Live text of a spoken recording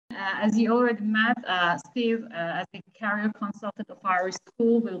as you already met, Steve, as the career consultant of our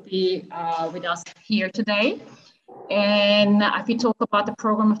school, will be with us here today. And if we talk about the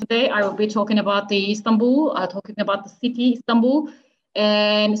program of today, I will be talking about the Istanbul, talking about the city Istanbul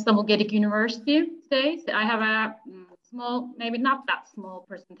and Istanbul Gedik University today. So I have a small, maybe not that small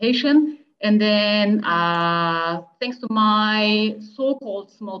presentation. And then thanks to my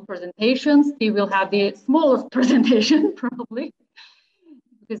so-called small presentations, Steve will have the smallest presentation probably,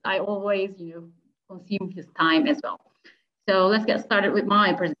 because I always, consume his time as well. So let's get started with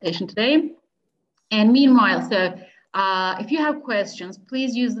my presentation today. And meanwhile, so if you have questions,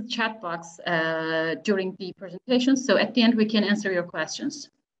 please use the chat box during the presentation. So at the end, we can answer your questions.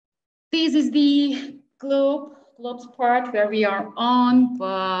 This is the globes part where we are on,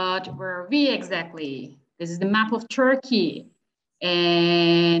 but where are we exactly? This is the map of Turkey.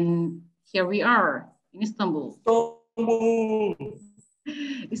 And here we are in Istanbul.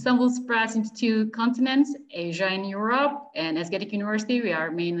 Istanbul spreads into two continents, Asia and Europe. And as Gedik University, we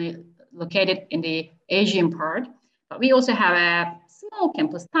are mainly located in the Asian part. But we also have a small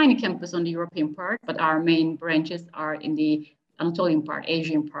campus, tiny campus on the European part, but our main branches are in the Anatolian part,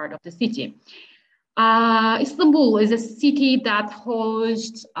 Asian part of the city. Istanbul is a city that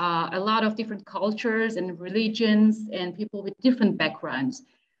hosts a lot of different cultures and religions and people with different backgrounds.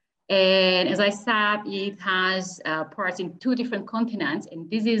 And as I said, it has parts in two different continents. And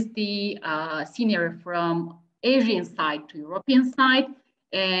this is the scenery from Asian side to European side.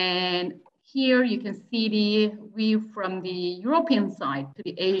 And here you can see the view from the European side to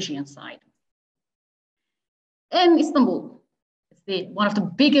the Asian side. And Istanbul. One of the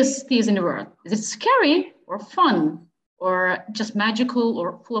biggest cities in the world. Is it scary or fun or just magical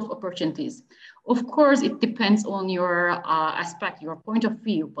or full of opportunities? Of course, it depends on your aspect, your point of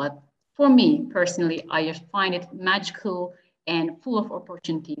view. But for me personally, I just find it magical and full of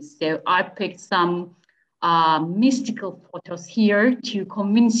opportunities. So I picked some mystical photos here to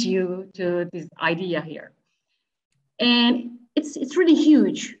convince you to this idea here. And it's really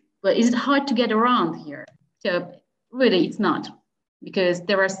huge, but is it hard to get around here? So really, it's not. Because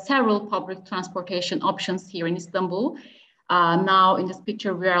there are several public transportation options here in Istanbul. Now in this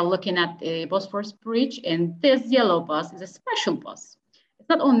picture, we are looking at the Bosphorus Bridge, and this yellow bus is a special bus. It's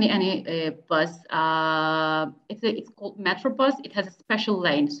not only any bus, it's called Metro bus. It has a special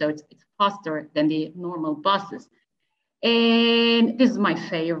lane, so it's faster than the normal buses. And this is my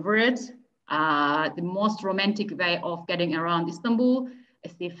favorite. The most romantic way of getting around Istanbul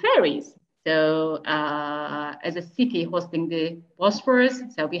is the ferries. So as a city hosting the Bosphorus,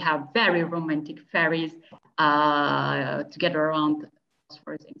 so we have very romantic ferries to get around the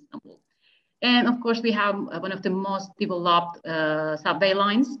Bosphorus in Istanbul. And of course, we have one of the most developed subway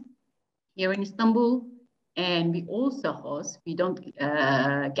lines here in Istanbul. And we also host, we don't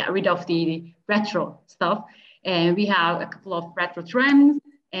get rid of the retro stuff. And we have a couple of retro trams,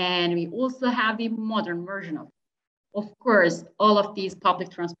 and we also have the modern version of it. Of course, all of these public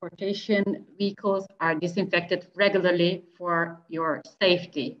transportation vehicles are disinfected regularly for your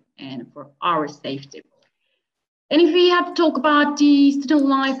safety and for our safety. And if we have to talk about the student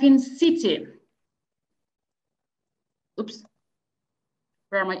life in city, oops,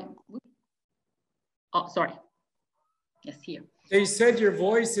 where am I? Oh, sorry. Yes, here. They said your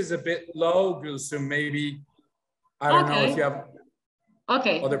voice is a bit low, Gülsüm. Maybe, I don't know if you have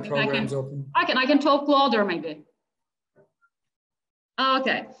other programs open. I can talk louder maybe.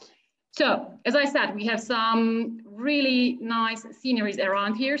 Okay, so as I said, we have some really nice sceneries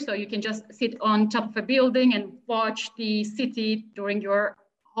around here. So you can just sit on top of a building and watch the city during your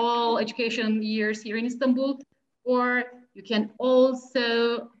whole education years here in Istanbul. Or you can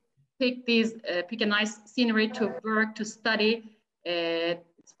also pick a nice scenery to work, to study.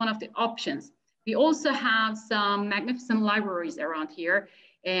 It's one of the options. We also have some magnificent libraries around here.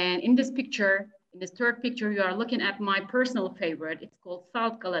 And in this picture, in this third picture, you are looking at my personal favorite. It's called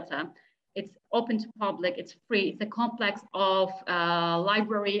South Galata. It's open to public, it's free. It's a complex of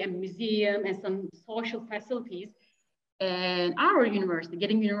library and museum and some social facilities. And our university,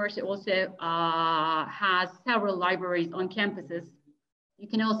 Gedik University, also has several libraries on campuses. You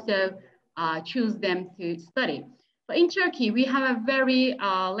can also choose them to study. But in Turkey, we have a very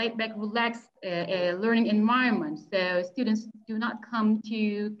laid-back, relaxed learning environment. So students do not come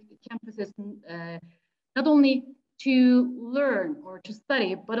to campuses not only to learn or to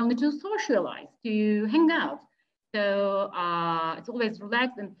study, but only to socialize, to hang out. So it's always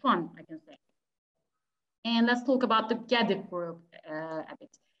relaxed and fun, I can say. And let's talk about the Gedik group a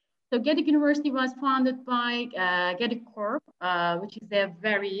bit. So Gedik University was founded by Gedik Corp, which is a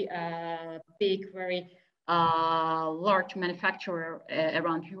very big, very large manufacturer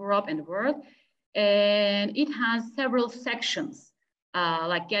around Europe and the world. And it has several sections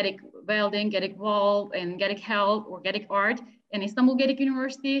like Gedik Welding, Gedik Wall, and Gedik Health or Gedik Art. And Istanbul Gedik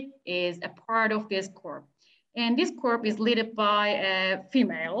University is a part of this corp. And this corp is led by a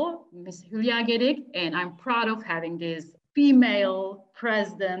female, Ms. Hülya Gedik, and I'm proud of having this female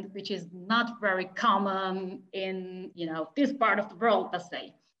president, which is not very common in this part of the world, let's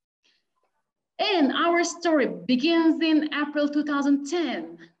say. And our story begins in April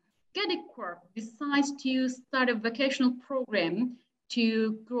 2010. Gedik Corp decides to start a vocational program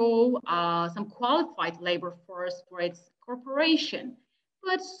to grow some qualified labor force for its corporation.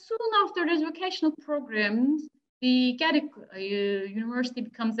 But soon after those vocational programs, the Gedik University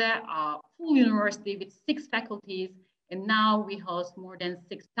becomes a full university with 6 faculties, and now we host more than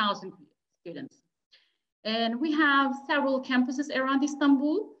 6,000 students. And we have several campuses around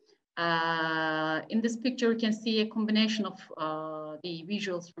Istanbul. In this picture, you can see a combination of the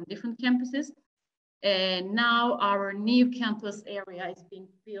visuals from different campuses. And now our new campus area is being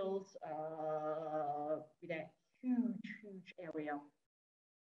built with a huge area.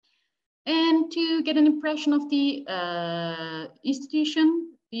 And to get an impression of the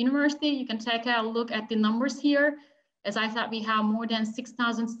institution, the university, you can take a look at the numbers here. As I said, we have more than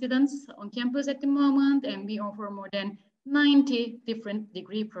 6,000 students on campus at the moment, and we offer more than 90 different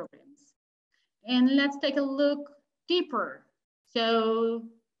degree programs. And let's take a look deeper. So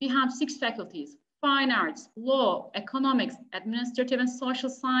we have 6 faculties: fine arts, law, economics, administrative and social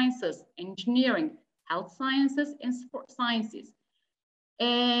sciences, engineering, health sciences, and sport sciences.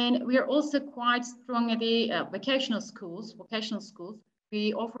 And we are also quite strong at the vocational schools.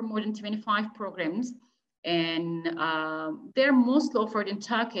 We offer more than 25 programs, and they're mostly offered in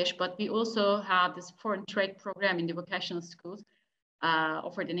Turkish, but we also have this foreign trade program in the vocational schools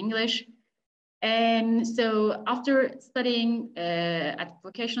offered in English. And so after studying at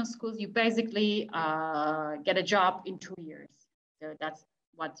vocational schools, you basically get a job in 2 years. So that's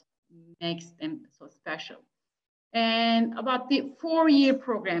what makes them so special. And about the 4-year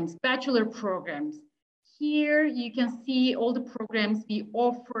programs, bachelor programs, here you can see all the programs we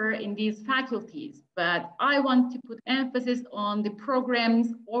offer in these faculties, but I want to put emphasis on the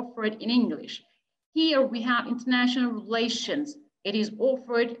programs offered in English. Here we have international relations. It is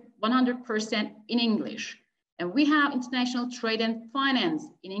offered 100% in English. And we have international trade and finance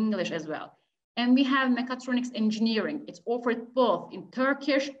in English as well. And we have mechatronics engineering. It's offered both in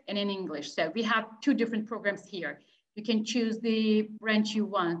Turkish and in English. So we have 2 different programs here. You can choose the branch you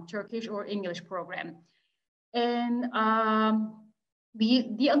want, Turkish or English program. And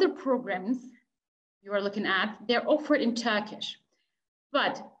the other programs you are looking at, they're offered in Turkish.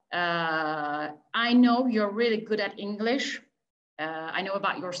 But I know you're really good at English. I know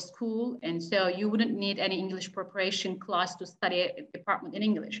about your school, and so you wouldn't need any English preparation class to study a department in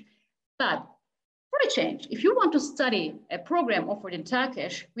English. But for a change, if you want to study a program offered in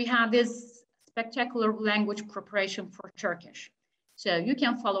Turkish, we have this spectacular language preparation for Turkish. So you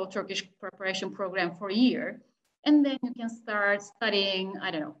can follow Turkish preparation program for a year, and then you can start studying,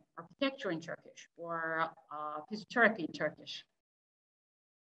 I don't know, architecture in Turkish or physiotherapy in Turkish.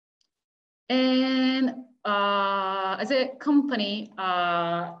 And as a company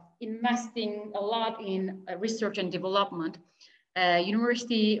investing a lot in research and development,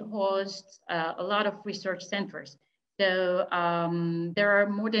 university hosts a lot of research centers. So there are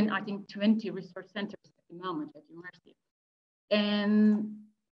more than, I think, 20 research centers at the moment at university. And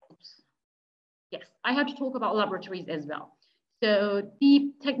yes, I have to talk about laboratories as well. So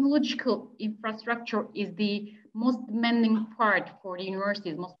the technological infrastructure is the most demanding part for the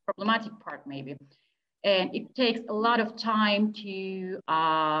universities, most problematic part maybe. And it takes a lot of time to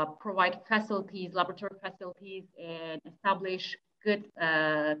provide facilities, laboratory facilities, and establish good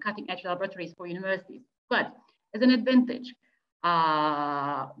cutting-edge laboratories for universities. But as an advantage,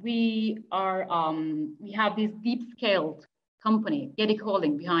 we have this deep-scaled company, Gedik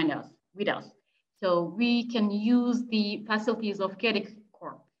Holding, behind us, with us. So we can use the facilities of Gedik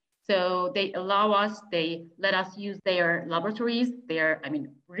Corp. So they allow us, they let us use their laboratories, their,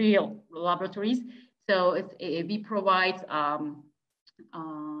 real laboratories. So we provide some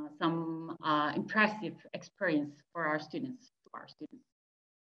impressive experience for our students,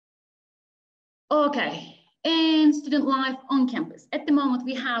 Okay, and student life on campus. At the moment,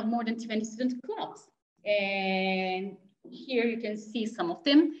 we have more than 20 student clubs. And here you can see some of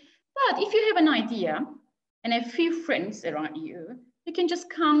them. But if you have an idea and a few friends around you, you can just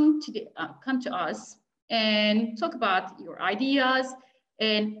come to us and talk about your ideas,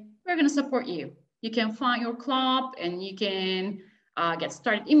 and we're going to support you. You can find your club and you can get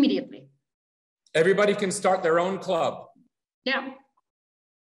started immediately. Everybody can start their own club. Yeah.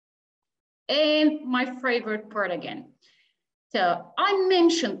 And my favorite part again. So I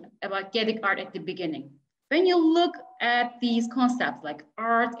mentioned about Gedik art at the beginning. When you look at these concepts like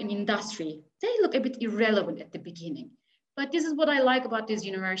art and industry, they look a bit irrelevant at the beginning. But this is what I like about this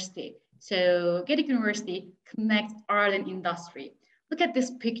university. So Gedik University connects art and industry. Look at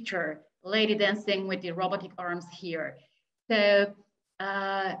this picture, lady dancing with the robotic arms here. So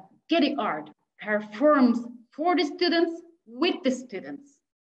Gedik art performs for the students, with the students.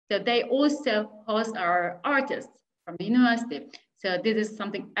 So they also host our artists from the university. So this is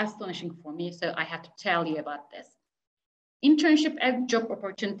something astonishing for me. So I have to tell you about this. Internship and job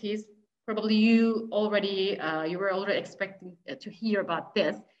opportunities. Probably you were already expecting to hear about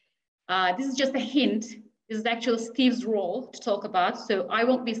this. This is just a hint. This is actually Steve's role to talk about. So I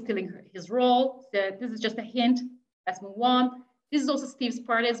won't be stealing his role. So this is just a hint. Let's move on. This is also Steve's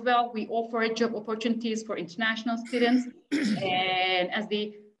part as well. We offer job opportunities for international students. And as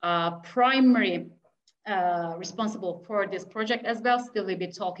the primary responsible for this project as well, Steve will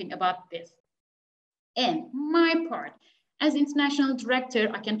be talking about this. And my part, as international director,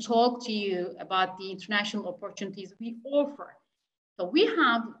 I can talk to you about the international opportunities we offer. So we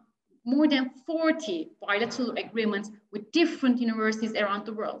have more than 40 bilateral agreements with different universities around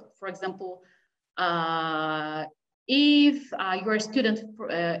the world. For example, if you're a student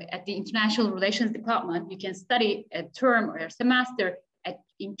at the International Relations Department, you can study a term or a semester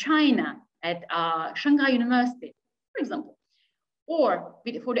in China at Shanghai University, for example. Or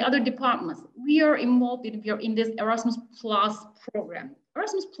for the other departments, we are involved in this Erasmus Plus program.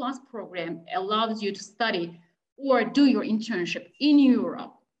 Erasmus Plus program allows you to study or do your internship in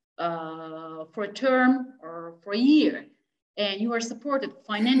Europe for a term or for a year, and you are supported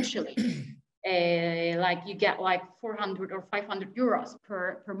financially. Like you get like 400 or 500 euros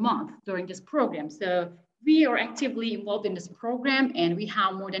per month during this program. So we are actively involved in this program, and we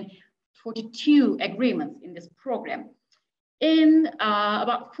have more than 42 agreements in this program. And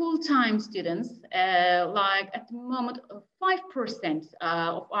about full-time students, like at the moment, 5%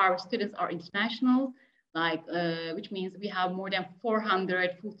 of our students are international, like which means we have more than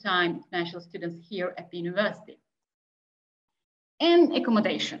 400 full-time international students here at the university. And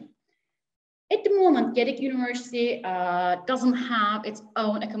accommodation. At the moment, Gedik University doesn't have its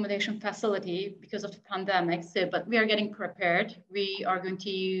own accommodation facility because of the pandemic, but we are getting prepared. We are going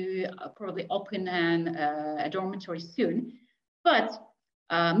to probably open a dormitory soon. But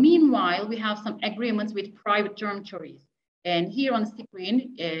meanwhile, we have some agreements with private dormitories. And here on the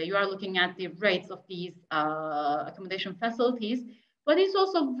screen, you are looking at the rates of these accommodation facilities. But it's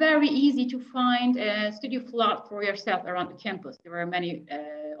also very easy to find a studio flat for yourself around the campus. There are many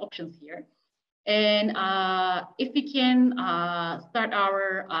options here. And if we can start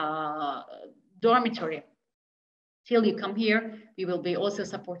our dormitory till you come here, we will be also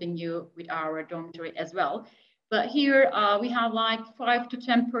supporting you with our dormitory as well. But here we have like 5 to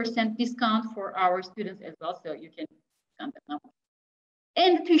 10% discount for our students as well, so you can count that number.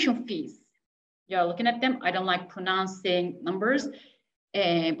 And the tuition fees, you're looking at them. I don't like pronouncing numbers,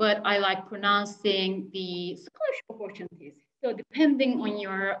 but I like pronouncing the scholarship opportunities. So depending on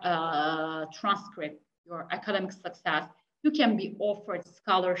your transcript, your academic success, you can be offered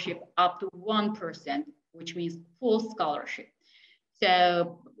scholarship up to 1%, which means full scholarship.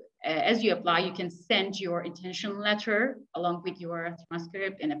 So as you apply, you can send your intention letter along with your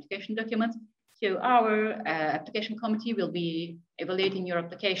transcript and application documents to our application committee. Will be evaluating your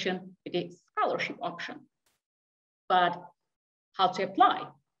application with a scholarship option. But how to apply?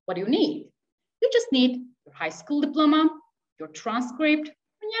 What do you need? You just need your high school diploma, your transcript,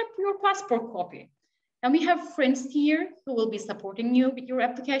 and your passport copy. And we have friends here who will be supporting you with your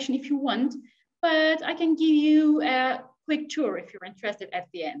application if you want, but I can give you a quick tour if you're interested at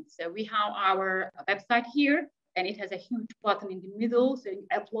the end. So we have our website here, and it has a huge button in the middle saying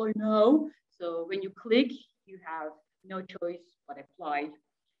apply now. So when you click, you have no choice but apply.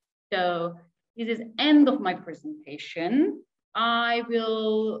 So this is end of my presentation. I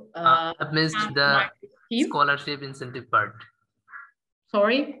will I've missed the scholarship incentive part.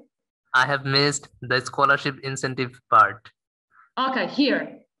 Sorry? I have missed the scholarship incentive part. Okay,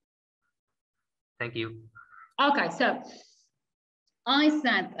 here. Thank you. Okay, so I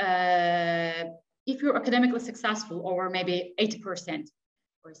said if you're academically successful over maybe 80%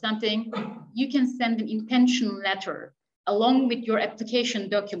 or something, you can send an intention letter along with your application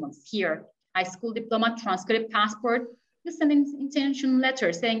documents here, high school diploma, transcript, passport. You send an intention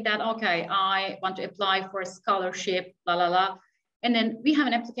letter saying that, okay, I want to apply for a scholarship, la, la, la. And then we have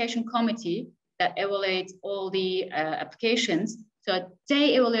an application committee that evaluates all the applications. So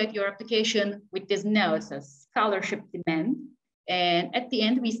they evaluate your application with this note, so scholarship demand. And at the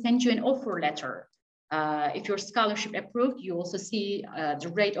end, we send you an offer letter. If your scholarship approved, you also see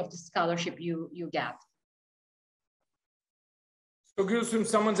the rate of the scholarship you get. So Gülsüm,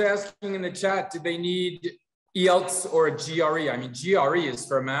 someone's asking in the chat, do they need IELTS or a GRE? I mean, GRE is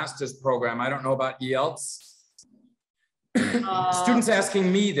for a master's program. I don't know about IELTS. Students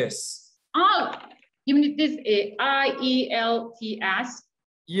asking me this. Oh, you mean this IELTS?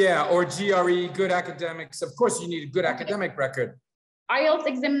 Yeah, or GRE, good academics. Of course, you need a good academic record. IELTS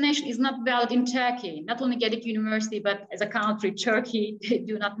examination is not valid in Turkey, not only Gedik University, but as a country, Turkey, they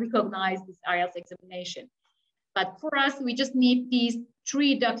do not recognize this IELTS examination. But for us, we just need these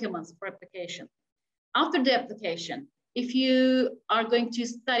 3 documents for application. After the application, if you are going to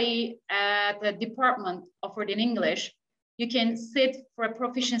study at a department offered in English, you can sit for a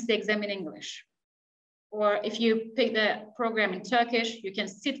proficiency exam in English. Or if you pick the program in Turkish, you can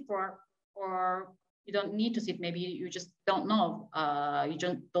sit for, or you don't need to sit, maybe you just don't know, you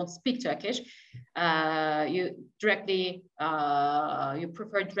don't speak Turkish. You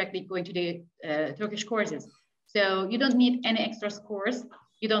prefer directly going to the Turkish courses. So you don't need any extra scores.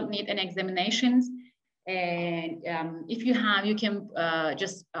 You don't need any examinations. And if you have, you can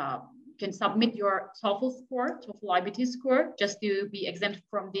can submit your TOEFL score, TOEFL IBT score, just to be exempt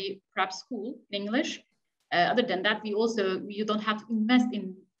from the prep school in English. Other than that, you don't have to invest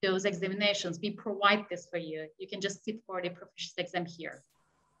in those examinations. We provide this for you. You can just sit for the proficiency exam here.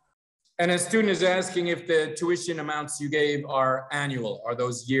 And a student is asking if the tuition amounts you gave are annual. Are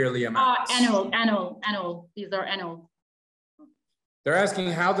those yearly amounts? Annual. These are annual. They're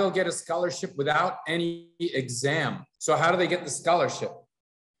asking how they'll get a scholarship without any exam. So how do they get the scholarship?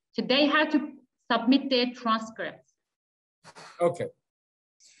 So they have to submit their transcripts. Okay.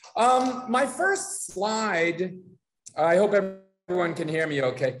 My first slide, I hope everyone can hear me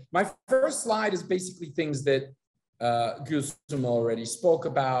okay. My first slide is basically things that Gülsüm already spoke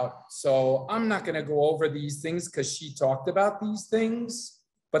about. So I'm not going to go over these things because she talked about these things.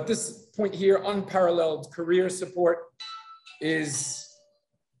 But this point here, unparalleled career support, is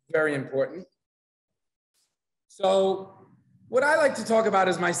very important. So what I like to talk about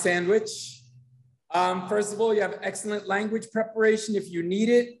is my sandwich. First of all, you have excellent language preparation. If you need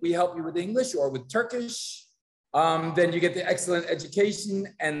it, we help you with English or with Turkish. Then you get the excellent education.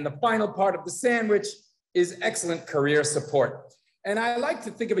 And the final part of the sandwich is excellent career support. And I like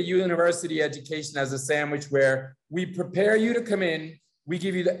to think of a university education as a sandwich where we prepare you to come in, we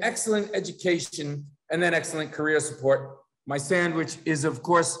give you the excellent education, and then excellent career support. My sandwich is, of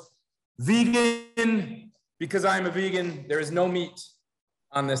course, vegan. Because I'm a vegan, there is no meat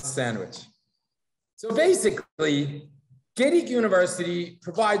on this sandwich. So basically, Gedik University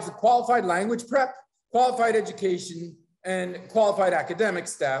provides the qualified language prep, qualified education, and qualified academic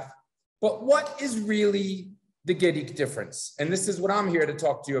staff. But what is really the Gedik difference? And this is what I'm here to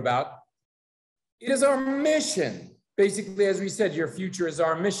talk to you about. It is our mission. Basically, as we said, your future is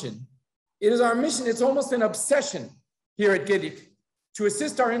our mission. It is our mission. It's almost an obsession here at Gedik to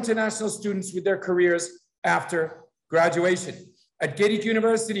assist our international students with their careers after graduation. At Gedik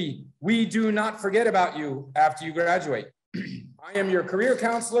University, we do not forget about you after you graduate. I am your career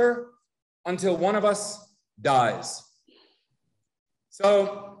counselor until one of us dies.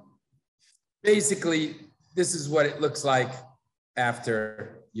 So basically, this is what it looks like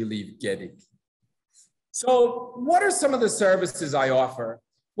after you leave Gedik. So what are some of the services I offer?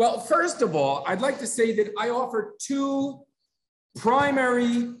 Well, first of all, I'd like to say that I offer 2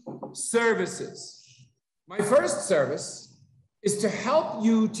 primary services. My first service is to help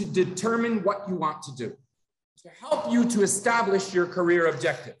you to determine what you want to do, to help you to establish your career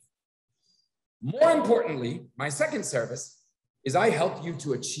objective. More importantly, my second service is I help you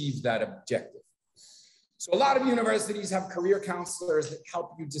to achieve that objective. So a lot of universities have career counselors that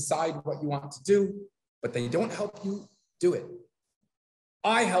help you decide what you want to do, but they don't help you do it.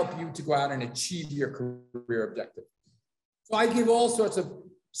 I help you to go out and achieve your career objective. So I give all sorts of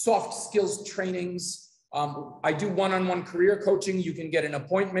soft skills trainings. I do one-on-one career coaching. You can get an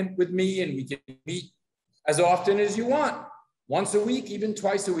appointment with me and we can meet as often as you want, once a week, even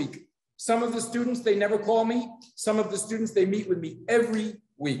twice a week. Some of the students, they never call me. Some of the students, they meet with me every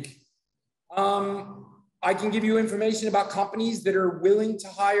week. I can give you information about companies that are willing to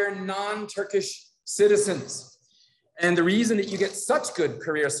hire non-Turkish citizens. And the reason that you get such good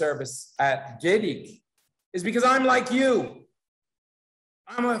career service at Gedik is because I'm like you.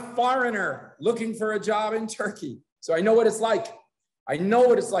 I'm a foreigner looking for a job in Turkey. So I know what it's like. I know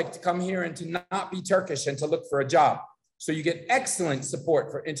what it's like to come here and to not be Turkish and to look for a job. So you get excellent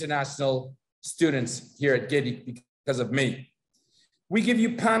support for international students here at Gedik because of me. We give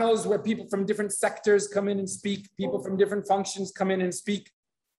you panels where people from different sectors come in and speak, people from different functions come in and speak.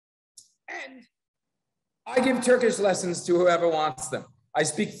 And I give Turkish lessons to whoever wants them. I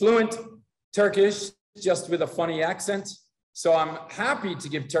speak fluent Turkish, just with a funny accent. So I'm happy to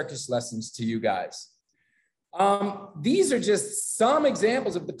give Turkish lessons to you guys. These are just some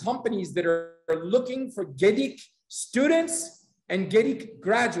examples of the companies that are looking for Gedik students and Gedik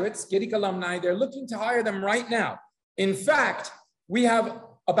graduates, Gedik alumni. They're looking to hire them right now. In fact, we have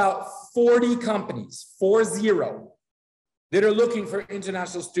about 40 companies, 40, that are looking for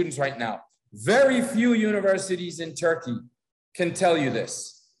international students right now. Very few universities in Turkey can tell you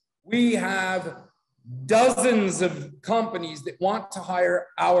this. We have dozens of companies that want to hire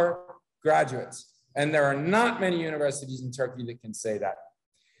our graduates. And there are not many universities in Turkey that can say that.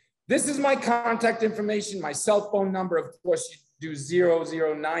 This is my contact information, my cell phone number. Of course, you do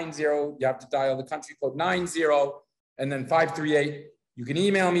 0090. You have to dial the country code 90 and then 538. You can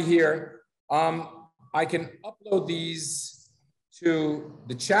email me here. I can upload these to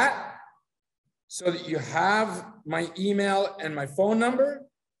the chat so that you have my email and my phone number.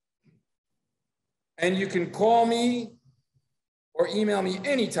 And you can call me or email me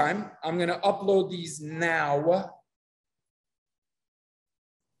anytime. I'm going to upload these now.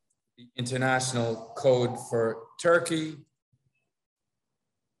 The international code for Turkey.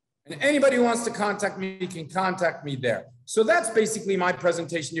 And anybody who wants to contact me can contact me there. So that's basically my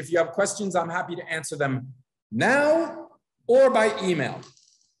presentation. If you have questions, I'm happy to answer them now or by email.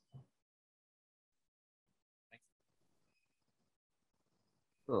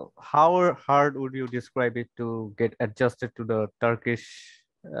 So how hard would you describe it to get adjusted to the Turkish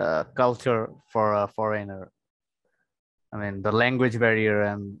culture for a foreigner? I mean, the language barrier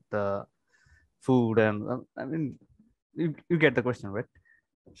and the food and, I mean, you get the question, right?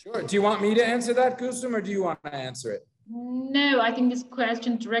 Sure. Do you want me to answer that, Gülsüm, or do you want to answer it? No, I think this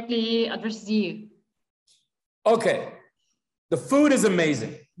question directly addresses you. Okay. The food is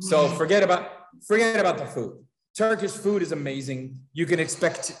amazing. So forget about the food. Turkish food is amazing. You can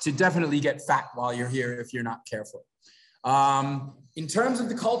expect to definitely get fat while you're here if you're not careful. In terms of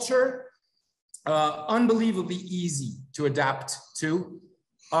the culture, unbelievably easy to adapt to.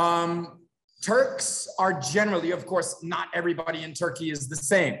 Turks are generally, of course, not everybody in Turkey is the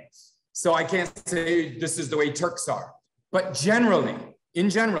same. So I can't say this is the way Turks are. But generally,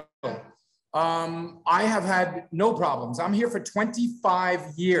 in general, I have had no problems. I'm here for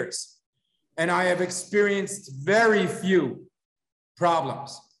 25 years. And I have experienced very few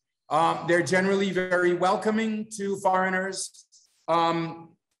problems. They're generally very welcoming to foreigners.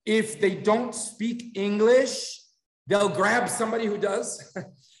 If they don't speak English, they'll grab somebody who does.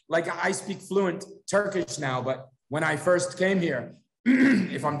 Like I speak fluent Turkish now, but when I first came here,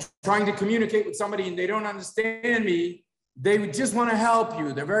 if I'm trying to communicate with somebody and they don't understand me, they would just want to help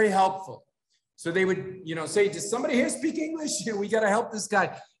you. They're very helpful. So they would, say, does somebody here speak English? We got to help this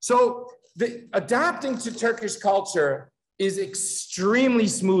guy. So adapting to Turkish culture is extremely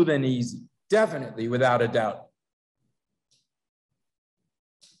smooth and easy, definitely, without a doubt.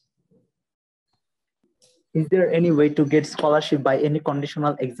 Is there any way to get scholarship by any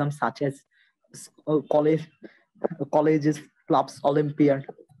conditional exam, such as colleges, clubs, Olympiad,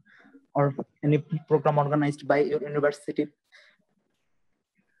 or any program organized by your university?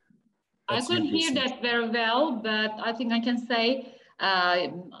 I couldn't hear that very well, but I think I can say,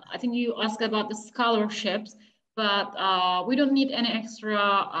 I think you asked about the scholarships, but we don't need any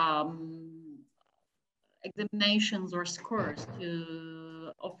extra examinations or scores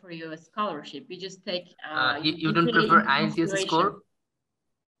to offer you a scholarship. We just take. You don't prefer IELTS score?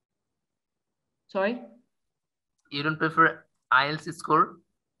 Sorry? You don't prefer IELTS score?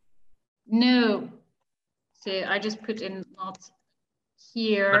 No. So I just put in not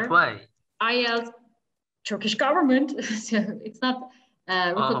here. But why? IELTS, Turkish government. So it's not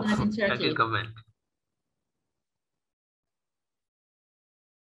recognized in Turkey. Turkish government.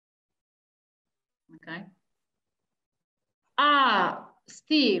 Okay.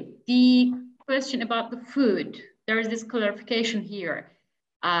 Steve, the question about the food, there is this clarification here.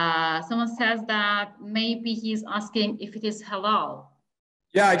 Someone says that maybe he's asking if it is halal.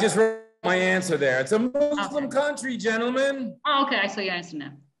 Yeah, I just wrote my answer there. It's a Muslim country, gentlemen. Oh, okay, I saw your answer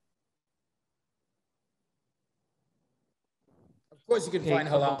now. Of course, you can find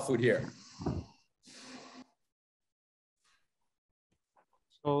halal food here.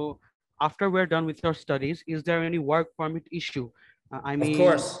 So after we're done with your studies, is there any work permit issue? I mean, of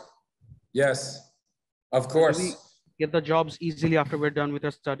course. Yes, of course. Do we get the jobs easily after we're done with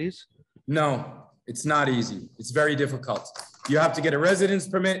our studies? No, it's not easy. It's very difficult. You have to get a residence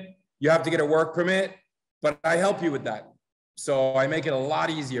permit. You have to get a work permit, but I help you with that. So I make it a lot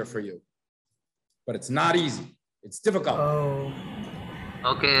easier for you, but it's not easy. It's difficult. Oh.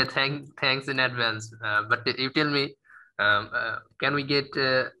 Okay, thanks in advance. But you tell me, can we get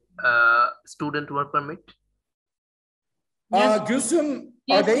student work permit? Yes. Gülsüm,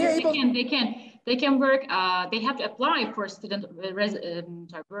 Yes, are they yes, able? They can work. They have to apply for student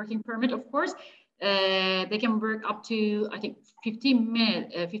working permit, of course. They can work up to, I think,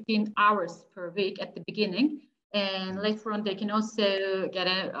 15 hours per week at the beginning, and later on they can also get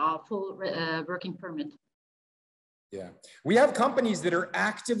a full working permit. Yeah, we have companies that are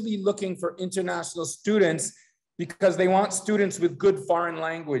actively looking for international students because they want students with good foreign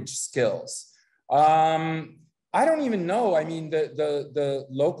language skills. I don't even know. I mean, the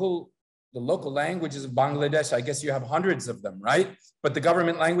local languages of Bangladesh, I guess you have hundreds of them, right? But the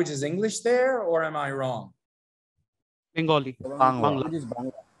government language is English there, or am I wrong? Bengali. Bangla.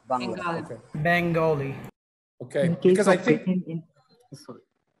 Bengali. Okay. Bengali. Okay, In case because of I think sorry.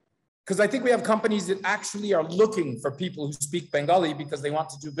 because I think we have companies that actually are looking for people who speak Bengali because they want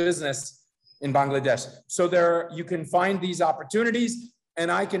to do business in Bangladesh. So there you can find these opportunities,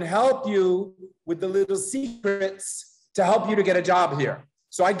 and I can help you with the little secrets to help you to get a job here.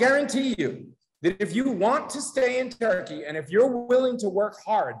 So I guarantee you that if you want to stay in Turkey and if you're willing to work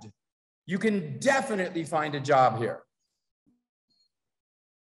hard, you can definitely find a job here.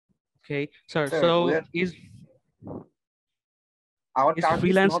 Okay, sir. Sir, So is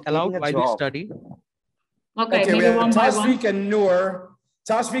freelance allowed while we study? Okay, Okay, we maybe have one by one. Tashfik and Noor.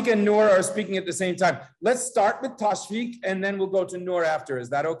 Tashfik and Noor are speaking at the same time. Let's start with Tashfik and then we'll go to Noor after. Is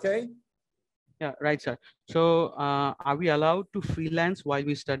that okay? Yeah, right, sir. So are we allowed to freelance while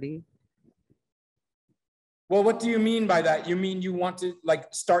we study? Well, what do you mean by that? You mean you want to like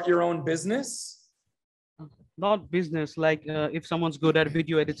start your own business? Not business, like if someone's good at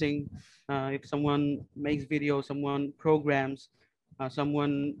video editing, if someone makes videos, someone programs,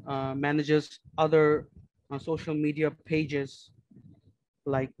 someone manages other social media pages,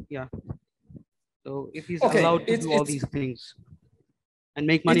 like, yeah. So if he's allowed to do all these things and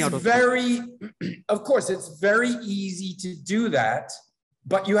make money out of it. Of course, it's very easy to do that,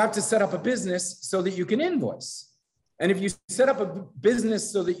 but you have to set up a business so that you can invoice. And if you set up a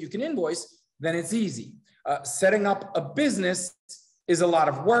business so that you can invoice, then it's easy. Setting up a business is a lot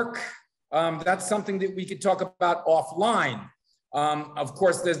of work. That's something that we could talk about offline. Of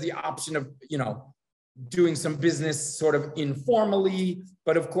course, there's the option of, doing some business sort of informally,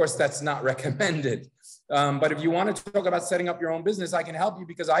 but of course that's not recommended. But if you want to talk about setting up your own business, I can help you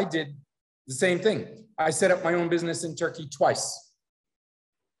because I did the same thing. I set up my own business in Turkey twice.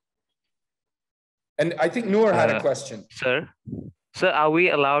 And I think Noor had a question. Sir, are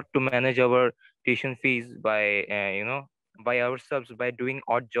we allowed to manage our tuition fees by, by ourselves, by doing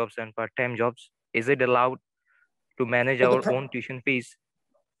odd jobs and part-time jobs? Is it allowed to manage our own tuition fees?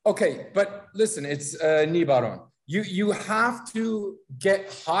 Okay, but listen, it's Nibaron. You have to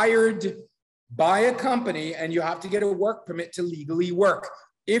get hired by a company and you have to get a work permit to legally work.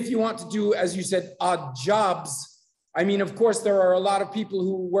 If you want to do, as you said, odd jobs, I mean, of course, there are a lot of people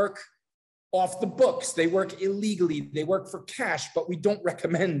who work off the books. They work illegally. They work for cash, but we don't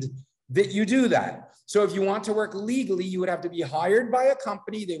recommend that you do that. So if you want to work legally, you would have to be hired by a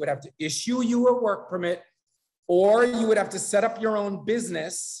company. They would have to issue you a work permit, or you would have to set up your own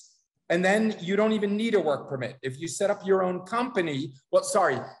business, and then you don't even need a work permit. If you set up your own company, well,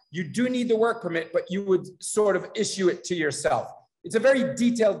 sorry, you do need the work permit, but you would sort of issue it to yourself. It's a very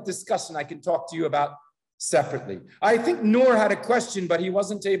detailed discussion I can talk to you about separately. I think Noor had a question, but he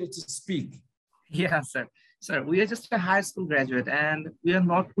wasn't able to speak. Yeah, sir. Sir, we are just a high school graduate, and we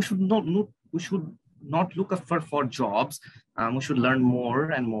should not look for jobs. We should learn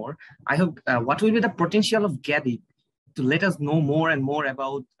more and more. I hope what will be the potential of GEDIC to let us know more and more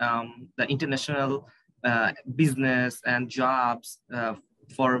about the international business and jobs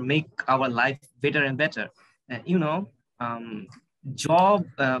for make our life better and better.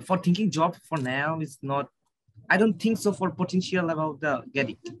 For thinking job for now is not, I don't think so for potential about the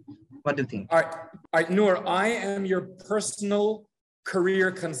GEDIC. What do you think? All right, Noor, I am your personal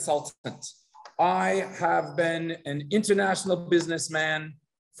career consultant. I have been an international businessman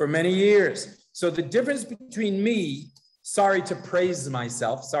for many years. So the difference between me, sorry to praise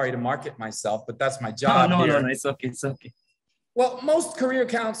myself, sorry to market myself, but that's my job here. No, it's okay, it's okay. Well, most career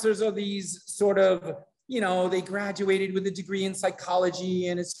counselors are these sort of, they graduated with a degree in psychology,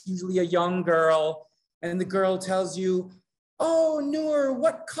 and it's usually a young girl, and the girl tells you, oh, Noor,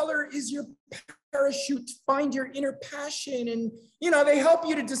 what color is your parachute? Find your inner passion. And, they help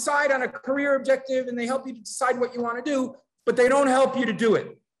you to decide on a career objective, and they help you to decide what you want to do, but they don't help you to do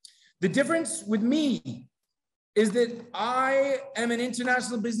it. The difference with me is that I am an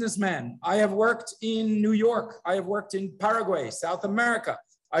international businessman. I have worked in New York. I have worked in Paraguay, South America.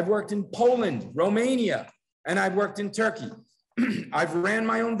 I've worked in Poland, Romania, and I've worked in Turkey. I've ran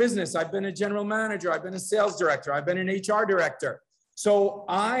my own business. I've been a general manager. I've been a sales director. I've been an HR director. So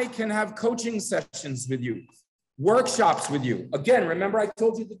I can have coaching sessions with you, workshops with you. Again, remember I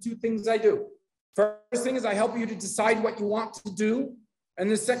told you the two things I do. First thing is I help you to decide what you want to do.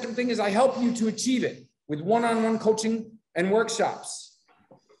 And the second thing is I help you to achieve it with one-on-one coaching and workshops.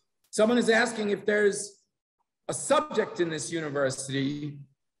 Someone is asking if there's a subject in this university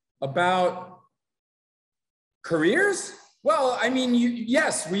about careers. Well, I mean,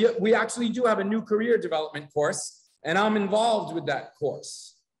 yes, we actually do have a new career development course, and I'm involved with that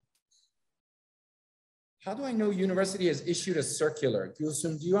course. How do I know university has issued a circular?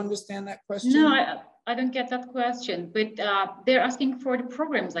 Gülsüm, do you understand that question? No, I don't get that question, but they're asking for the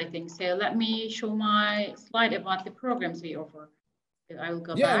programs, I think. So let me show my slide about the programs we offer. I will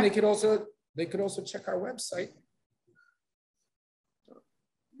go back. And they could also check our website.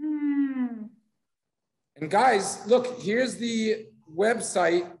 And guys, look, here's the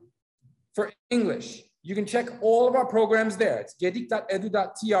website for English. You can check all of our programs there. It's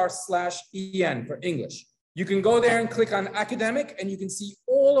gedik.edu.tr/en for English. You can go there and click on academic and you can see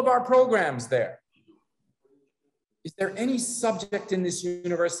all of our programs there. Is there any subject in this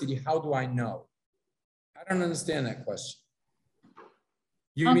university? How do I know? I don't understand that question.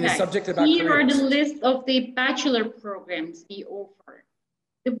 You mean a subject about Here careers? are the list of the bachelor programs we offer.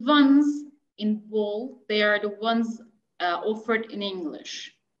 The ones in bold, they are the ones offered in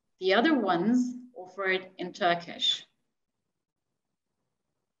English. The other ones offered in Turkish.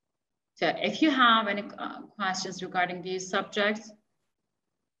 So if you have any questions regarding these subjects.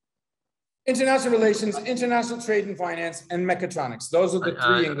 International relations, international trade and finance, and mechatronics. Those are the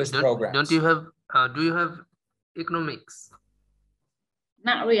three English programs. Don't you have, do you have economics?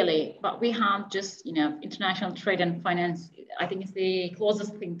 Not really, but we have just, international trade and finance. I think it's the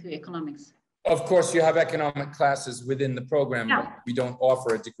closest thing to economics. Of course, you have economic classes within the program, Yeah. but we don't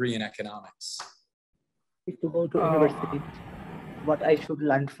offer a degree in economics. If to go to university, what I should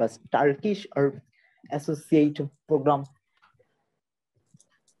learn first, Turkish or associate program?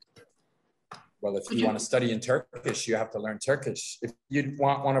 Well, if you want to study in Turkish, you have to learn Turkish. If you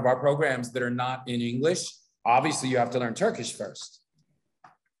want one of our programs that are not in English, obviously you have to learn Turkish first.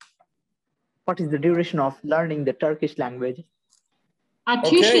 What is the duration of learning the Turkish language?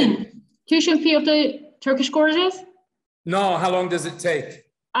 Tuition fee of the Turkish courses? No, how long does it take?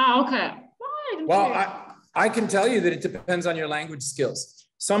 Okay. Well, I can tell you that it depends on your language skills.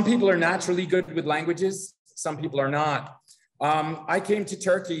 Some people are naturally good with languages. Some people are not. I came to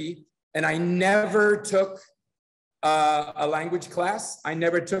Turkey and I never took a language class. I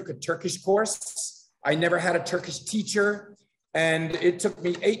never took a Turkish course. I never had a Turkish teacher. And it took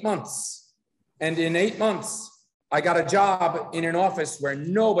me 8 months. And in 8 months, I got a job in an office where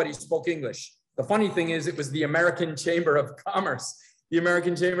nobody spoke English. The funny thing is, it was the American Chamber of Commerce. The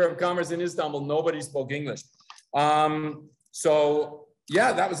American Chamber of Commerce in Istanbul, nobody spoke English. So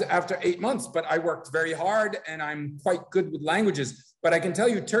yeah, that was after 8 months, but I worked very hard and I'm quite good with languages. But I can tell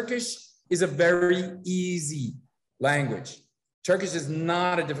you, Turkish is a very easy language. Turkish is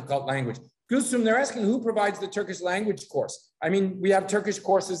not a difficult language. Gülsüm, they're asking who provides the Turkish language course. I mean, we have Turkish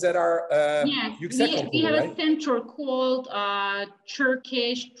courses at our yes, we have a center called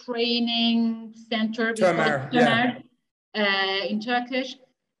Turkish Training Center. Tömer, in Turkish.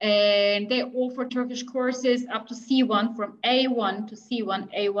 And they offer Turkish courses up to C1, from A1 to C1,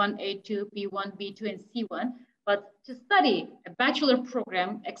 A1, A2, B1, B2, and C1. But to study a bachelor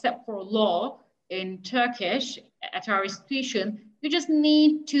program, except for law in Turkish at our institution, you just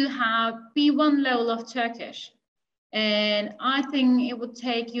need to have B1 level of Turkish. And I think it would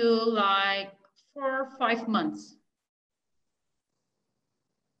take you like 4 or 5 months.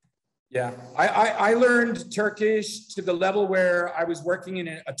 Yeah, I learned Turkish to the level where I was working in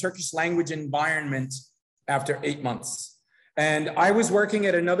a Turkish language environment after 8 months. And I was working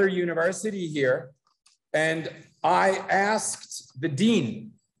at another university here, and I asked the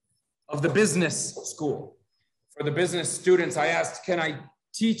dean of the business school, for the business students, I asked, can I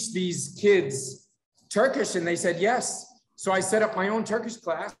teach these kids Turkish? And they said yes. So I set up my own Turkish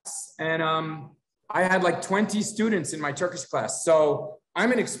class, and I had like 20 students in my Turkish class. So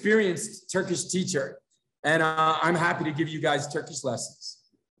I'm an experienced Turkish teacher, and I'm happy to give you guys Turkish lessons.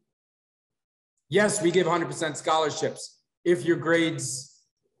 Yes, we give 100% scholarships if your grades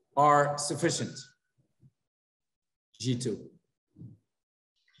are sufficient. G2.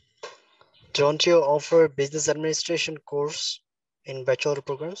 Don't you offer business administration course in bachelor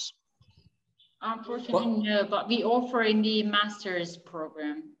programs? Unfortunately, no, but we offer in the master's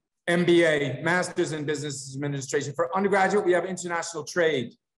program. MBA, Masters in Business Administration. For undergraduate, we have international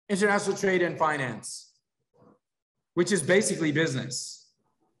trade and finance, which is basically business.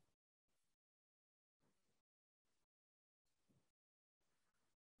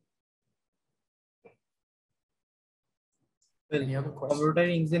 Any other questions? Computer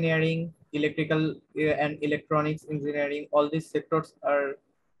engineering, electrical and electronics engineering, all these sectors are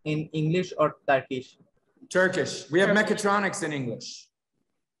in English or Turkish? Turkish. We have mechatronics in English.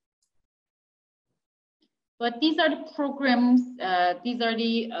 But these are the programs.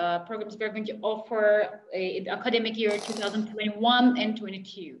 Programs we're going to offer in the academic year 2021 and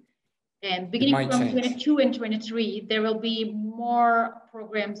 22. And beginning from 22 and 23, there will be more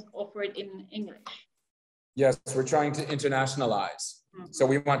programs offered in English. Yes, we're trying to internationalize. So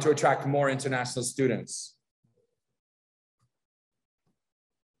we want to attract more international students.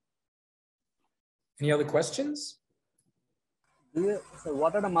 Any other questions? So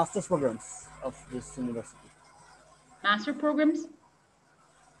what are the master's programs of this university? Master programs?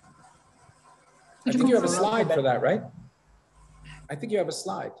 I think you have a slide for that, right? I think you have a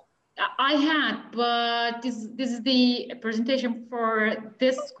slide. I had, but this is the presentation for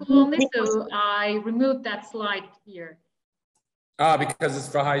this school only, so I removed that slide here. Ah, because it's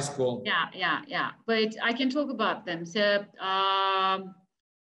for high school. Yeah. But I can talk about them. So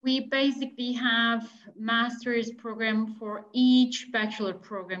we basically have master's program for each bachelor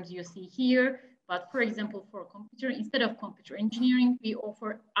programs you see here. But for example, for computer, instead of computer engineering, we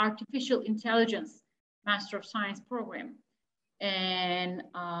offer artificial intelligence Master of Science program. And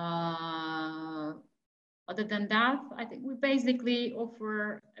other than that, I think we basically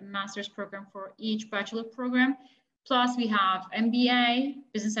offer a master's program for each bachelor program. Plus we have MBA,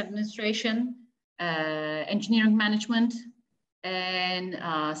 business administration, engineering management, and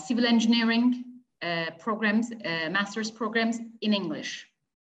civil engineering programs, master's programs in English.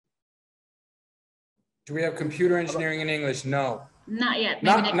 Do we have computer engineering in English? No. Not yet.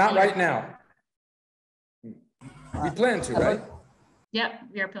 Not right now. We plan to, right? Yeah,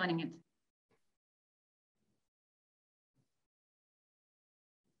 we are planning it.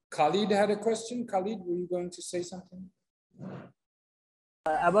 Khalid had a question. Khalid, were you going to say something?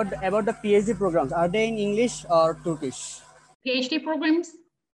 About the PhD programs, are they in English or Turkish? PhD programs?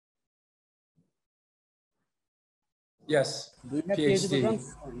 Yes. Do you have PhD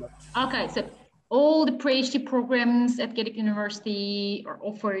programs or not? Okay, so all the PhD programs at Gedikunivercity are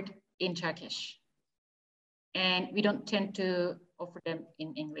offered in Turkish. And we don't tend to offer them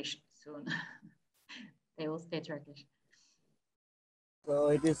in English soon. They will stay Turkish. So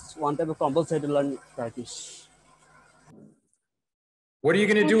it is one type of compulsory to learn Turkish. What are you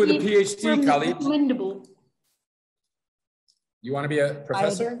going to do with a PhD, Khalid? Recommendable. You want to be a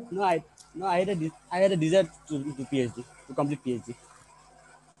professor? I had a desire to do PhD, to complete PhD.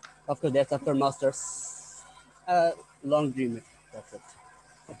 After that, after masters, long dream. That's it.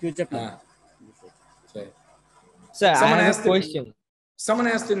 A future plan. Okay. Sir, I have a question. Someone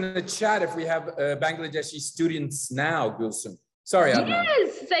asked in the chat if we have Bangladeshi students now, Gulsum. Sorry, Adnan.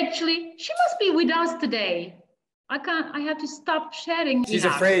 Yes, actually, she must be with us today. I have to stop sharing. She's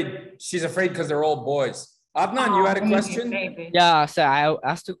afraid. She's afraid because they're all boys. Adnan, you had a question? Maybe. Yeah, sir, I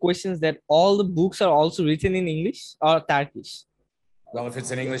asked the questions that all the books are also written in English or Turkish. Well, if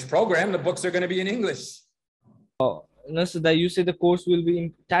it's an English program, the books are going to be in English. Oh, no, so that you say the course will be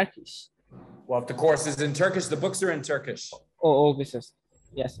in Turkish. Well, if the course is in Turkish, the books are in Turkish. Oh, okay, sir.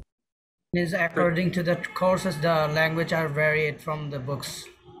 Yes. Is according to the courses, the language are varied from the books.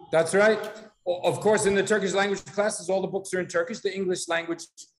 That's right. Of course, in the Turkish language classes, all the books are in Turkish. The English language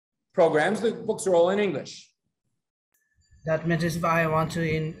programs, the books are all in English. That means if I want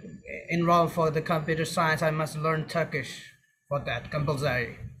to enroll for the computer science, I must learn Turkish for that,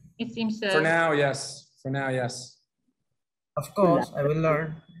 compulsory. It seems so. For now, yes. For now, yes. Of course, I will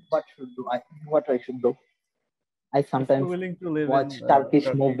learn. What I should do? I sometimes watch Turkish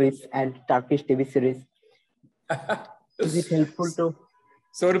movies and Turkish TV series. Is it helpful to?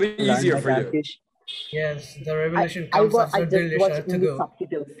 So it'll be easier for Turkish? You. Yes, the revelation comes after delicious to go.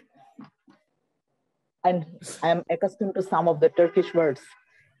 Subtitles. And I am accustomed to some of the Turkish words.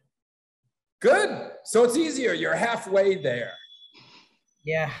 Good. So it's easier. You're halfway there.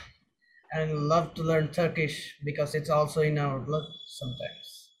 Yeah, and I love to learn Turkish because it's also in our blood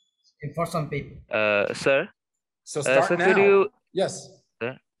sometimes. And for some people. Sir. So start now. Yes.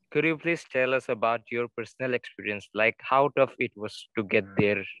 Could you please tell us about your personal experience, like how tough it was to get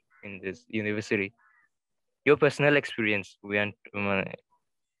there in this university? Your personal experience,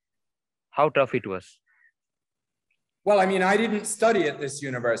 how tough it was? Well, I mean, I didn't study at this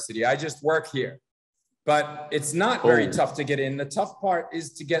university. I just work here. But it's not very tough to get in. The tough part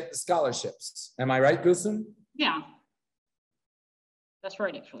is to get the scholarships. Am I right, Gulsum? Yeah, that's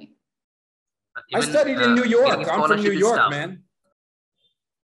right, actually. I studied in New York. I'm from New York, tough. man.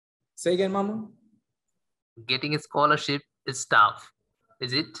 Say again, Mamu? Getting a scholarship is tough,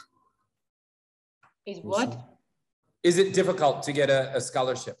 is it? Is what? Is it difficult to get a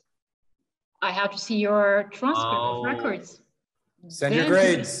scholarship? I have to see your transcript of records. Send your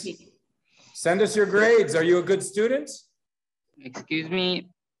grades. Send us your grades. Are you a good student? Excuse me,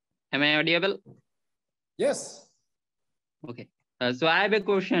 am I audible? Yes. Okay. So I have a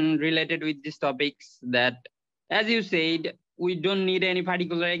question related with these topics that, as you said, we don't need any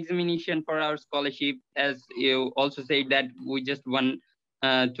particular examination for our scholarship. As you also said that we just want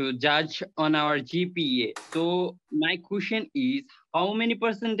to judge on our GPA. So my question is, how many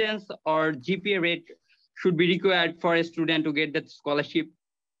percentage or GPA rate should be required for a student to get that scholarship?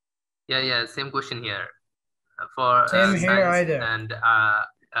 Yeah, same question here for Same here science either. and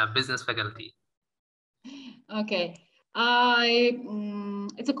business faculty. Okay.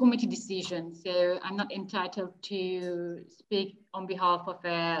 It's a committee decision, so I'm not entitled to speak on behalf of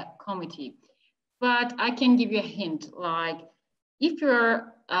a committee. But I can give you a hint, like if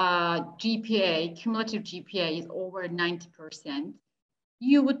your GPA, cumulative GPA is over 90%,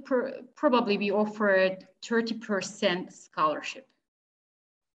 you would probably be offered 30% scholarship.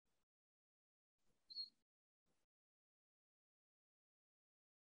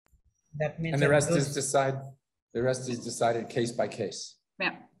 That means And the rest is decided case by case.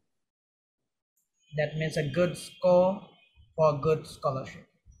 Yeah. That means a good score for a good scholarship.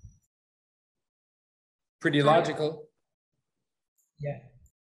 Pretty logical. Yeah.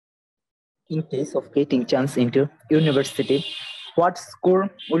 In case of getting chance into university, what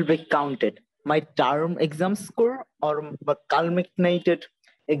score will be counted? My term exam score or the culminated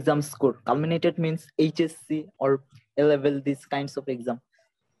exam score? Culminated means HSC or A-level, these kinds of exam.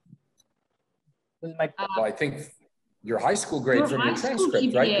 Well, I think your high school grade from your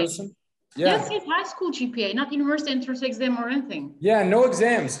transcript, right, Gulsum? Yeah. Yes, it's high school GPA, not university entrance exam or anything. Yeah, no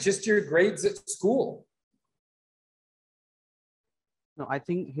exams, just your grades at school. No, I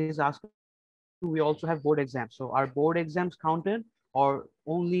think he's asking, we also have board exams. So are board exams counted or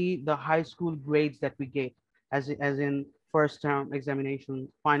only the high school grades that we get as in first term examination,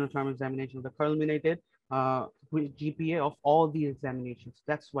 final term examination, the culminated GPA of all the examinations?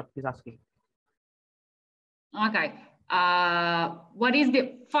 That's what he's asking. Okay. What is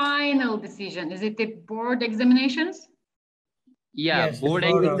the final decision? Is it the board examinations? Yeah, Yes, board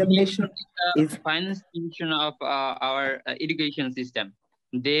examination is final institution of our education system.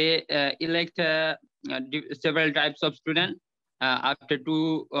 They elect several types of students after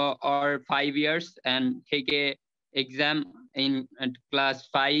 2 or 5 years and take a exam in class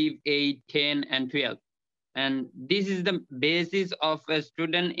 5, 8, 10, and 12. And this is the basis of a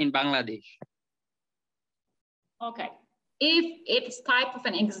student in Bangladesh. Okay. If it's type of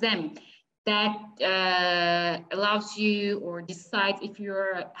an exam that allows you or decides if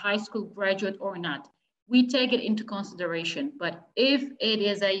you're a high school graduate or not, we take it into consideration. But if it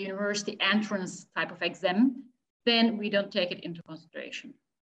is a university entrance type of exam, then we don't take it into consideration.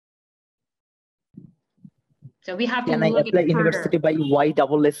 So we have to Can I look apply it university further. by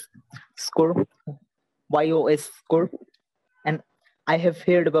YSS score, YOS score? And I have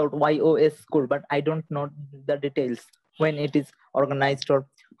heard about YOS score, but I don't know the details when it is organized or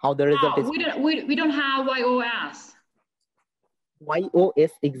how the result is. We don't have YOS.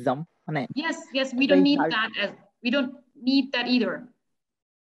 YOS exam. Yes, we don't need that we don't need that either.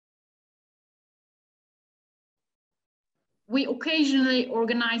 We occasionally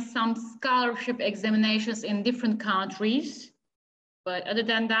organize some scholarship examinations in different countries, but other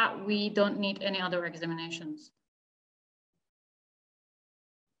than that, we don't need any other examinations.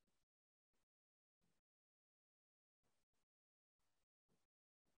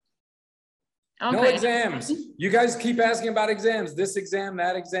 Okay. No exams. You guys keep asking about exams, this exam,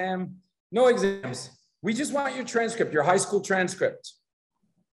 that exam. No exams. We just want your transcript, your high school transcript.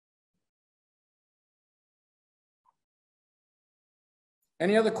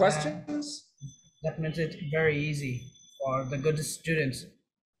 Any other questions? That means it's very easy for the good students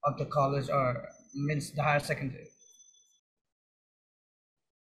of the college or means the higher secondary.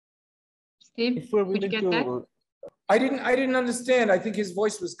 Steve, could you get that? I didn't understand. I think his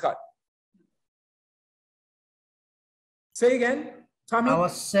voice was cut. Say again, Tommy. I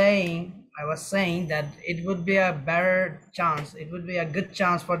was saying that it would be a better chance. It would be a good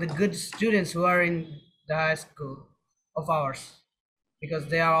chance for the good students who are in the high school of ours, because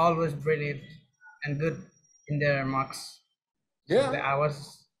they are always brilliant and good in their marks. Yeah. So I was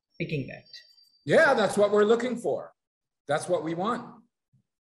picking that. Yeah, that's what we're looking for. That's what we want.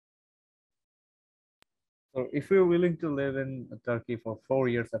 So if we're willing to live in Turkey for 4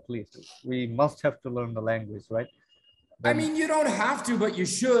 years at least, we must have to learn the language, right? I mean, you don't have to, but you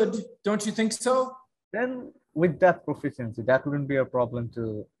should. Don't you think so? Then with that proficiency, that wouldn't be a problem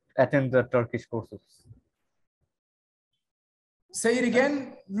to attend the Turkish courses. Say it again,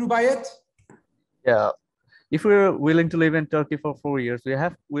 Rubayet. Yeah. If we're willing to live in Turkey for 4 years,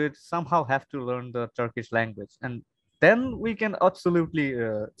 we somehow have to learn the Turkish language, and then we can absolutely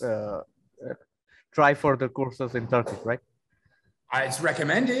try for the courses in Turkish, right? It's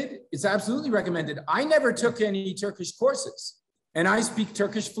recommended. It's absolutely recommended. I never took any Turkish courses, and I speak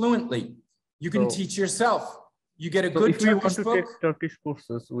Turkish fluently. You can teach yourself. You get a good Turkish book. If we want to take Turkish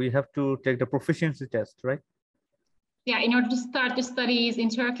courses, we have to take the proficiency test, right? Yeah, in order to start the studies in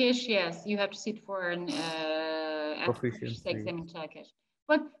Turkish, yes, you have to sit for an proficiency exam in Turkish.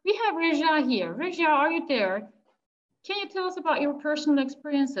 But we have Reja here. Reja, are you there? Can you tell us about your personal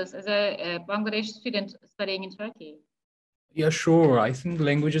experiences as a Bangladesh student studying in Turkey? Yeah, sure. I think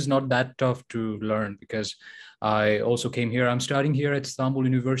language is not that tough to learn because I also came here. I'm studying here at Istanbul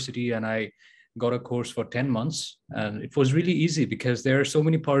University, and I got a course for 10 months. And it was really easy because there are so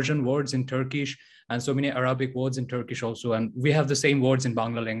many Persian words in Turkish and so many Arabic words in Turkish also. And we have the same words in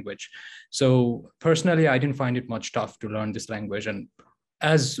Bangla language. So personally, I didn't find it much tough to learn this language. And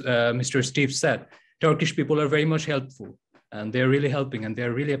as Mr. Steve said, Turkish people are very much helpful, and they're really helping, and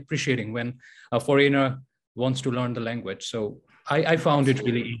they're really appreciating when a foreigner wants to learn the language. So I found it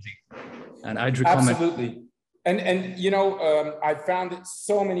really easy, and I'd recommend. Absolutely. And you know, I found that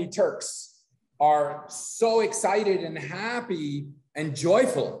so many Turks are so excited and happy and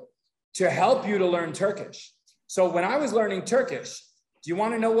joyful to help you to learn Turkish. So when I was learning Turkish, do you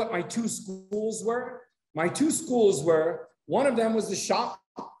want to know what my two schools were? My two schools were, one of them was the shop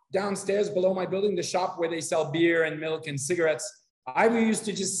downstairs below my building, the shop where they sell beer and milk and cigarettes. I used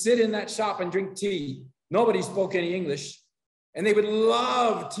to just sit in that shop and drink tea. Nobody spoke any English, and they would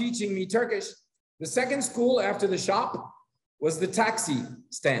love teaching me Turkish. The second school after the shop was the taxi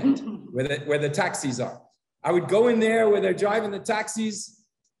stand where the taxis are. I would go in there where they're driving the taxis,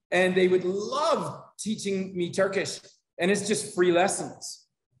 and they would love teaching me Turkish. And it's just free lessons.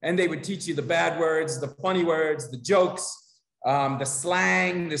 And they would teach you the bad words, the funny words, the jokes, the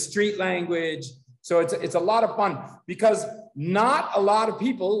slang, the street language. So it's a lot of fun because not a lot of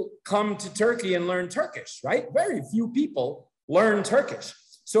people come to Turkey and learn Turkish, right? Very few people learn Turkish.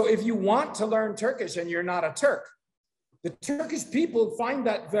 So if you want to learn Turkish and you're not a Turk, the Turkish people find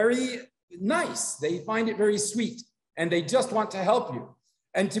that very nice. They find it very sweet, and they just want to help you.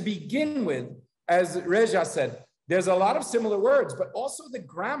 And to begin with, as Reja said, there's a lot of similar words, but also the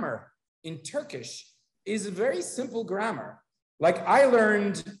grammar in Turkish is a very simple grammar. Like I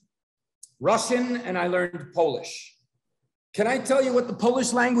learned Russian and I learned Polish. Can I tell you what the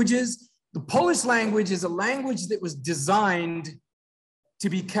Polish language is? The Polish language is a language that was designed to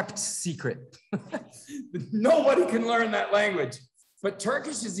be kept secret. Nobody can learn that language, but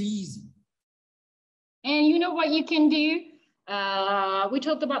Turkish is easy. And you know what you can do? We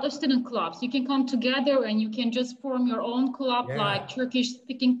talked about the student clubs. You can come together and you can just form your own club, like Turkish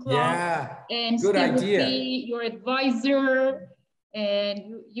speaking club. Yeah, and good Steve idea. would be your advisor,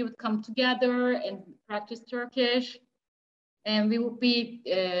 and you would come together and practice Turkish, and we would be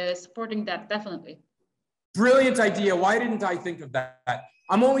supporting that definitely. Brilliant idea. Why didn't I think of that?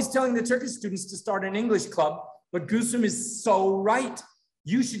 I'm always telling the Turkish students to start an English club, but Gülsüm is so right.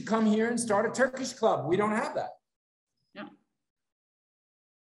 You should come here and start a Turkish club. We don't have that.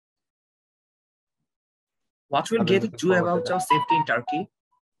 What will Gedik do about our safety in Turkey?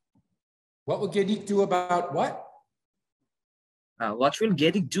 What will Gedik do about what? What will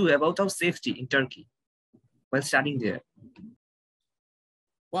Gedik do about our safety in Turkey while studying there?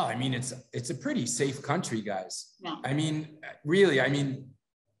 Well, I mean, it's a pretty safe country, guys. Yeah. I mean, really, I mean,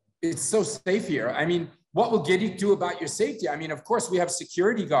 it's so safe here. I mean, what will Gedik do about your safety? I mean, of course, we have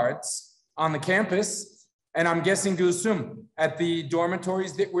security guards on the campus. And I'm guessing, Gülsüm, at the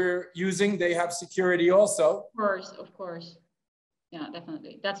dormitories that we're using, they have security also. Of course. Yeah,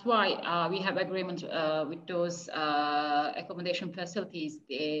 definitely. That's why we have agreement with those accommodation facilities.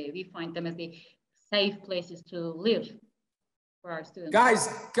 We find them as the safe places to live for our students.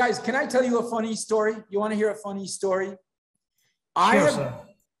 Guys, can I tell you a funny story? You want to hear a funny story? Sure,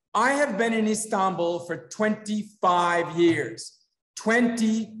 I have been in Istanbul for 25 years.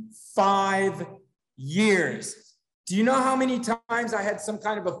 25 years. Do you know how many times I had some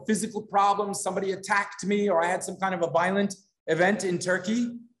kind of a physical problem, somebody attacked me, or I had some kind of a violent event in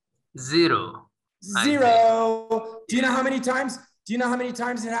Turkey? 0. Zero. Do you know how many times? Do you know how many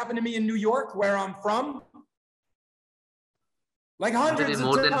times it happened to me in New York, where I'm from? Like hundreds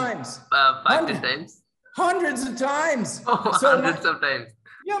of times. 5-10 times? Hundreds of times. Oh, so hundreds of times.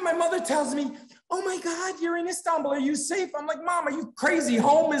 Yeah, my mother tells me, oh my God, you're in Istanbul. Are you safe? I'm like, Mom, are you crazy?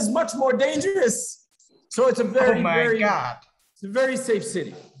 Home is much more dangerous. So it's a very, it's a very safe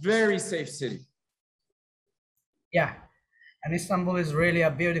city. Very safe city. Yeah. And Istanbul is really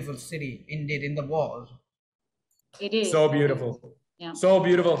a beautiful city, indeed, in the world. It is. So beautiful. Yeah. So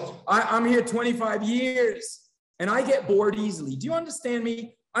beautiful. I'm here 25 years and I get bored easily. Do you understand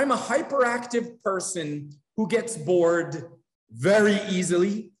me? I'm a hyperactive person who gets bored very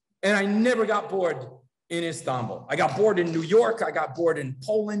easily. And I never got bored in Istanbul. I got bored in New York. I got bored in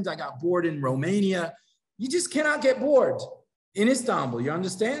Poland. I got bored in Romania. You just cannot get bored in Istanbul. You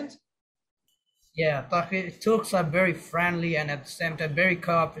understand? Yeah, Turks are very friendly and at the same time very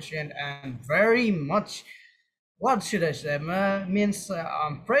cooperative and very much, what should I say,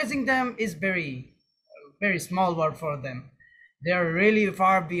 praising them is very small word for them. They're really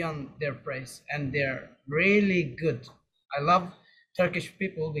far beyond their praise and they're really good. I love Turkish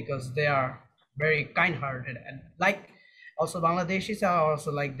people because they are very kind-hearted, and like also Bangladeshis are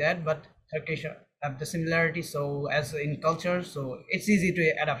also like that, but Turkish have the similarity, so as in culture, so it's easy to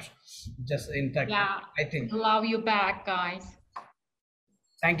adapt just in Turkey. Yeah, I think. Love you back, guys.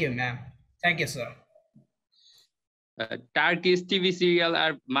 Thank you, ma'am. Thank you, sir. Turkish TV serials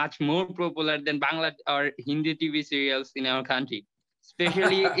are much more popular than Bangla or Hindi TV serials in our country.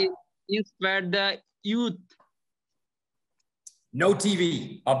 Especially it inspired the youth. No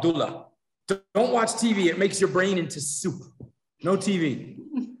TV, Abdullah. Don't watch TV. It makes your brain into soup. No TV.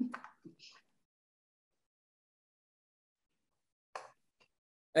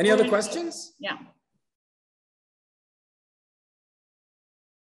 Any other questions? Yeah.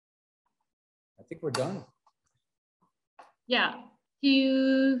 I think we're done. Yeah,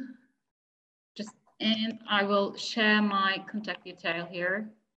 and I will share my contact details here.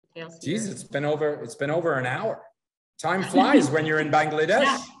 Jeez, it's been over an hour. Time flies when you're in Bangladesh.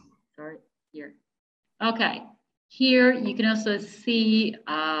 Yeah. Sorry, here. Okay, here you can also see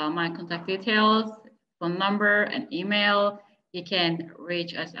my contact details, phone number, and email. You can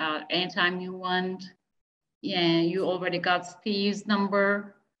reach us out anytime you want. Yeah, you already got Steve's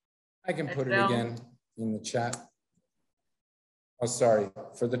number. I can put it again in the chat. Oh, sorry.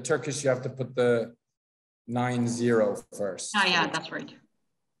 For the Turkish, you have to put the 90 first. Oh, yeah, that's right.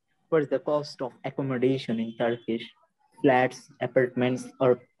 What is the cost of accommodation in Turkish? Flats, apartments,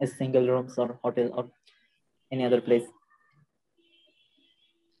 or a single rooms or hotel or any other place?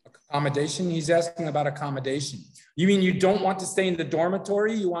 Accommodation? He's asking about accommodation. You mean you don't want to stay in the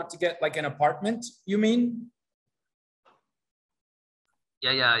dormitory? You want to get like an apartment, you mean?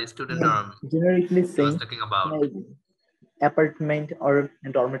 Yeah, student dorm. Generically saying, talking about apartment or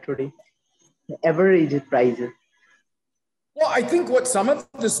dormitory, average price. Well, I think what some of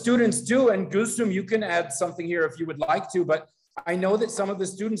the students do, and Gulsum, you can add something here if you would like to, but I know that some of the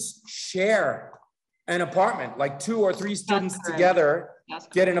students share an apartment, like 2 or 3 students together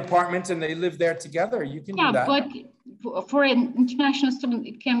get an apartment and they live there together. You can do that. But for an international student,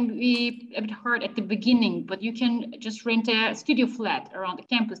 it can be a bit hard at the beginning, but you can just rent a studio flat around the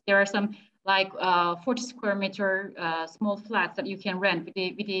campus. There are some like 40 square meter small flats that you can rent with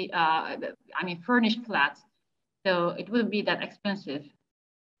the furnished flats. So it wouldn't be that expensive.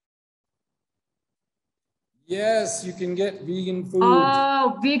 Yes, you can get vegan food.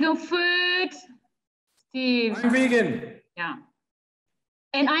 Oh, vegan food. Steve. I'm vegan. Yeah.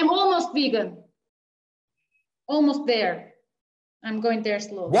 And I'm almost vegan. Almost there. I'm going there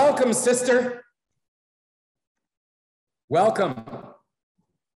slowly. Welcome, sister. Welcome.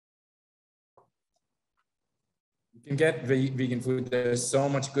 You can get vegan food. There's so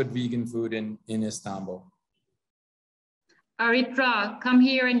much good vegan food in Istanbul. Aritra, come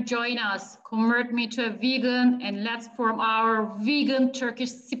here and join us. Convert me to a vegan and let's form our vegan Turkish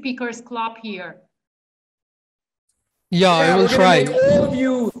speakers club here. Yeah, I will try.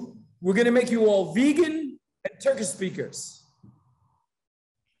 We're going to make you all vegan and Turkish speakers.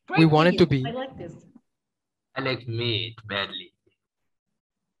 We want it to be. I like this. I like meat badly.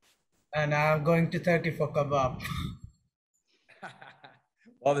 And I'm going to Turkey for kebab.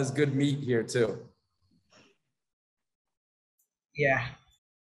 Well, there's good meat here too. Yeah.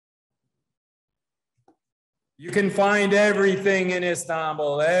 You can find everything in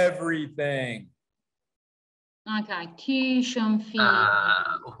Istanbul, everything. Okay, tuition fee.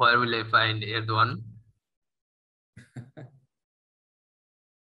 Where will I find Erdogan?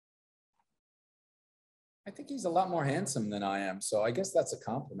 I think he's a lot more handsome than I am, so I guess that's a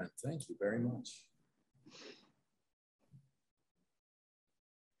compliment. Thank you very much.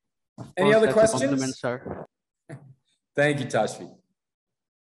 Any other That's a compliment, questions? sir. Thank you, Tashvi.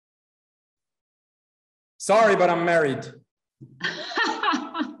 Sorry, but I'm married.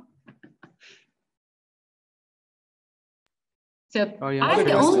 So yeah. I'm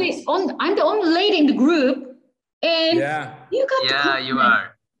the only lady in the group, and Yeah. you got the Yeah, compliment. you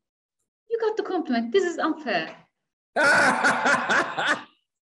are. You got the compliment. This is unfair. I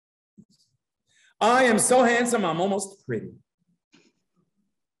am so handsome, I'm almost pretty.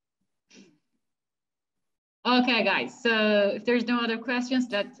 Okay, guys. So if there's no other questions,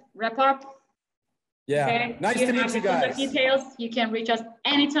 let's wrap up. Yeah. Okay. Nice to meet you Contact guys. details. You can reach us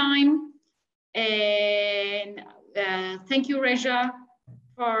anytime. And thank you, Reja,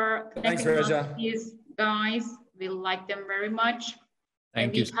 for Thanks, connecting us Reja. with these guys. We like them very much.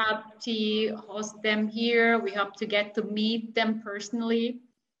 Thank you. We hope to host them here. We hope to get to meet them personally.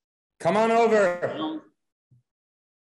 Come on over.